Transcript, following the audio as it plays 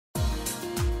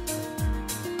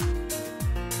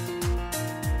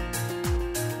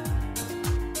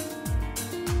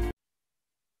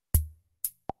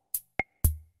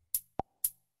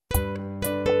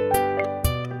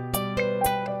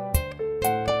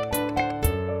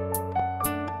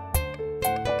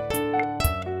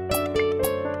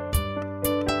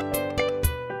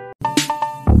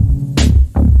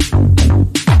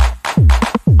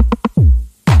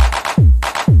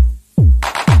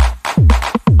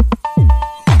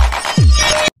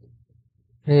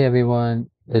Hey everyone,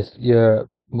 it's your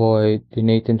boy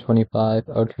Nathan25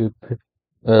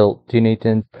 well,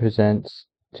 Nathan presents.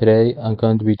 Today I'm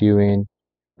going to be doing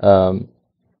um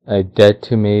a Dead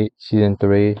to Me season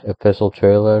 3 official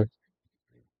trailer.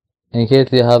 In case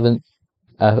you haven't,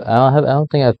 I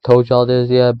don't think I've told y'all this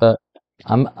yet, but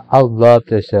I love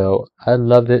this show. I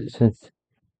loved it since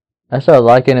I started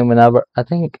liking it whenever I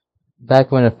think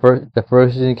back when the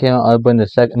first season came out. When the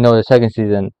second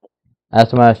season.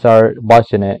 That's when I started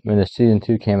watching it when the season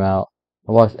 2 came out.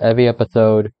 I watched every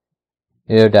episode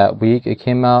either that week it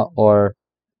came out or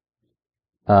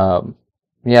um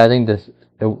yeah, I think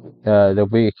the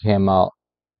week it came out,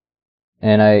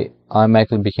 and I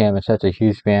automatically became such a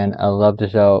huge fan. I love the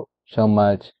show so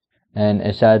much, and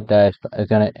it's sad that it's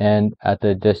gonna end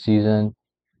after this season.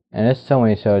 And there's so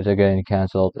many shows that are getting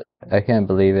canceled. I can't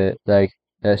believe it. Like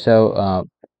the show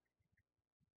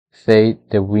Fate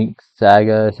the Week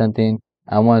Saga or something.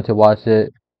 I wanted to watch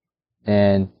it,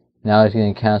 and now it's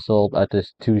getting canceled after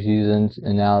 2 seasons,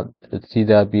 and now the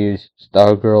CW's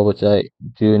Stargirl, which I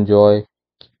do enjoy.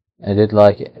 I did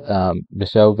like the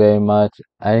show very much.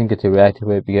 I didn't get to react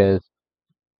to it because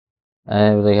I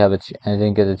didn't really I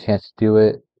didn't get a chance to do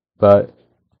it, but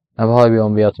I probably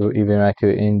won't be able to even react to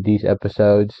it in these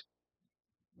episodes.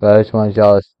 But I just wanted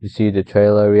y'all to see the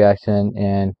trailer reaction,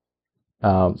 and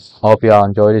hope y'all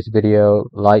enjoy this video.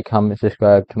 Like, comment,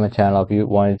 subscribe to my channel if you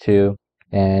wanted to,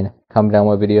 and comment down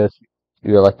what videos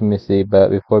you would like me to see. But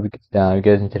before we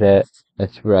get into that,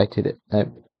 let's react to it.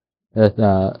 Let's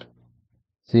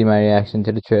see my reaction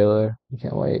to the trailer. I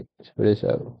can't wait for this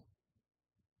show.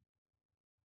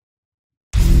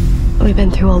 We've been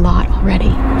through a lot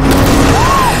already.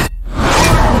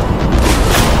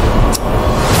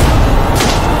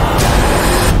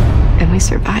 And we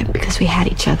survived because we had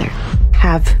each other.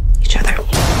 Have each other.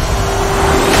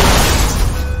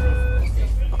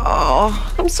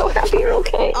 Oh, I'm so happy you're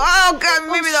okay. oh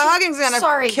God, maybe the hugging's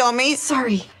gonna kill me.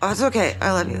 Sorry. Oh, it's okay.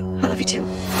 I love you. I love you too.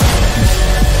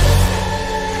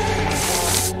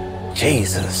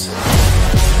 Jesus.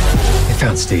 They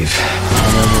found Steve.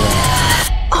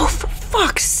 Oh, for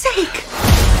fuck's sake.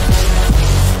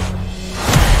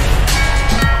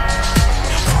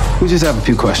 We just have a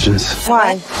few questions.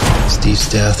 Why? Steve's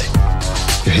death,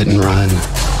 your hit and run.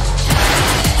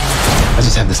 I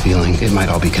just have this feeling it might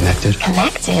all be connected.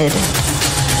 Connected.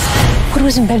 Who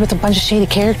was in bed with a bunch of shady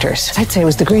characters? I'd say it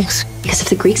was the Greeks. Because if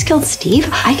the Greeks killed Steve,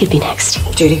 I could be next.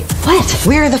 Judy, What?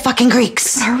 we're the fucking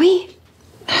Greeks. Are we?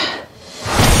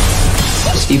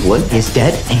 Steve Wood is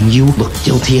dead, and you look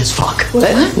guilty as fuck.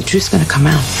 What? The truth's gonna come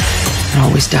out. It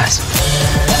always does.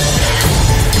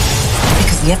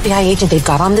 Because the FBI agent they've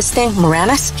got on this thing,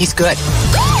 Moranis, he's good.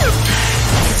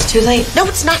 It's too late. No,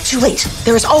 it's not too late.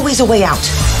 There is always a way out.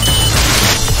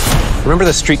 Remember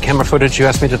the street camera footage you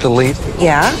asked me to delete?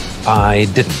 Yeah? I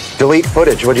didn't. Delete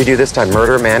footage. What'd you do this time?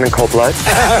 Murder a man in cold blood?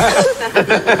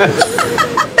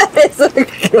 It's a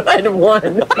good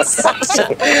one.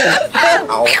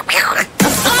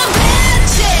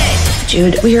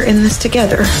 Jude, we are in this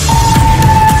together.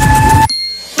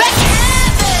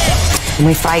 And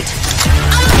we fight.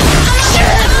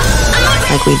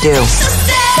 Like we do.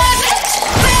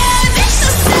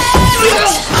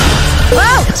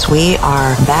 Because we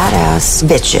are badass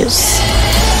bitches.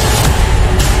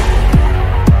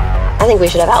 I think we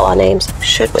should have outlaw names.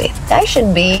 Should we? I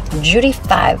should be Judy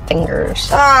Five Fingers.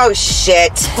 Oh,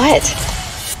 shit. What?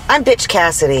 I'm Bitch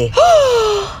Cassidy.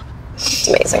 It's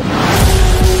amazing. I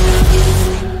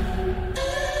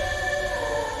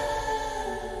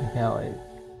can't wait.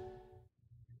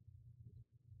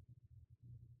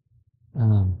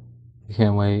 I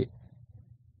can't wait.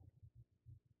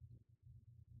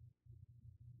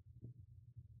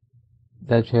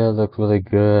 That trailer looks really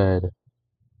good.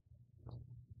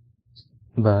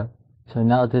 But so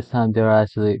now this time they're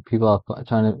actually people are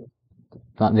trying to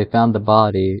they found the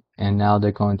body, and now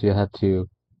they're going to have to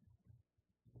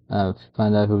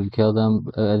find out who killed them.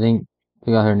 I think I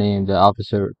forgot her name. The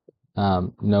officer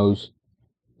knows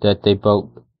that they both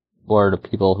were the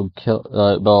people who killed.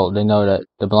 Well, they know that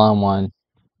the blonde one,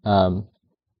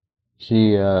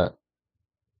 she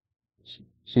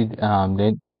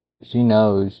she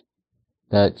knows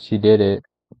that she did it.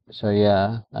 So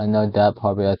yeah, I know that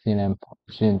part. But I've seen in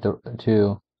season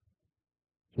 2.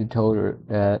 She told her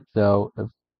that. So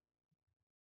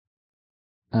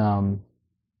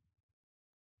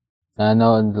I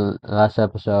know in the last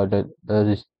episode that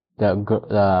there's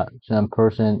some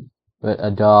person with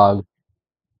a dog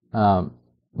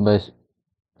was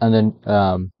and then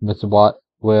was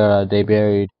where they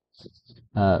buried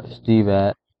Steve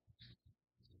at.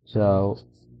 So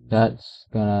that's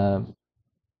gonna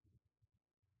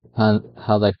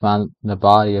how they found the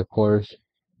body, of course.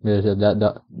 There's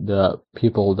the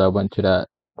people that went to that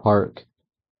park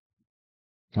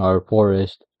or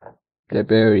forest that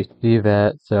buried Steve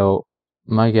at. So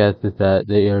my guess is that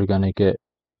they are gonna get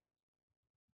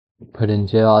put in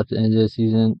jail at the end of the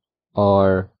season,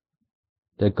 or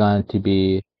they're going to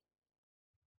be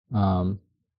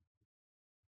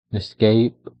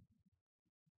escape,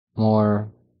 more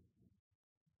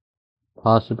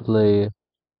possibly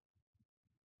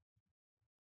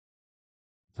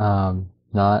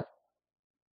not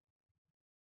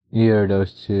either of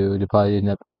those two. They probably end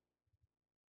up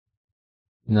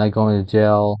not going to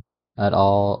jail at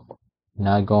all,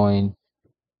 not going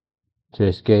to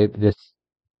escape, just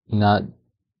not.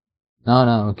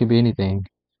 No, it could be anything.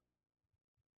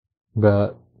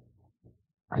 But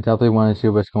I definitely want to see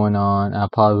what's going on. I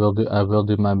will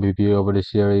do my review over the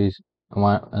series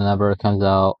whenever it comes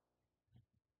out,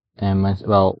 and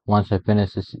once I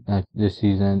finish this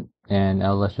season, and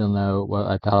I'll let you know what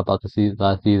I thought about the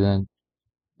last season.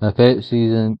 My favorite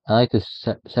season, I like the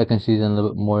second season a little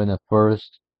bit more than the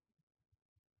first.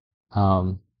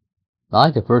 I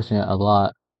like the first season a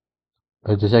lot,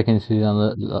 but the second season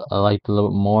I liked a little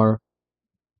bit more.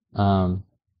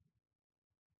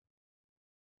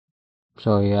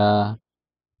 So yeah,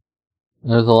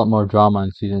 there's a lot more drama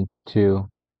in season 2.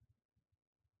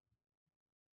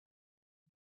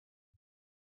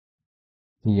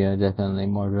 Yeah, definitely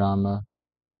more drama.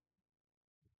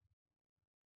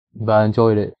 But I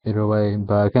enjoyed it either way.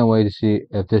 But I can't wait to see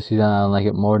if this season I like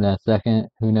it more than that second.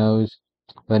 Who knows?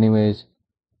 But anyways,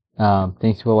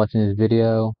 thanks for watching this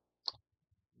video.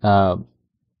 And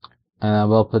I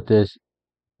will put this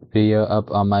video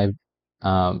up on my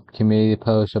community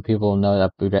post so people know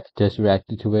that I just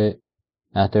reacted to it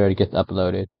after it gets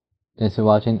uploaded. Thanks for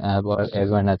watching. I hope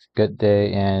everyone has a good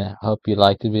day, and I hope you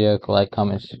liked the video. Like,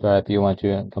 comment, subscribe if you want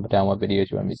to, and comment down what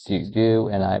videos you want me to do,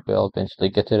 and I will eventually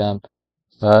get to them.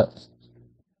 But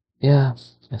yeah,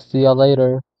 I'll see y'all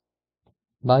later.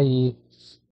 Bye.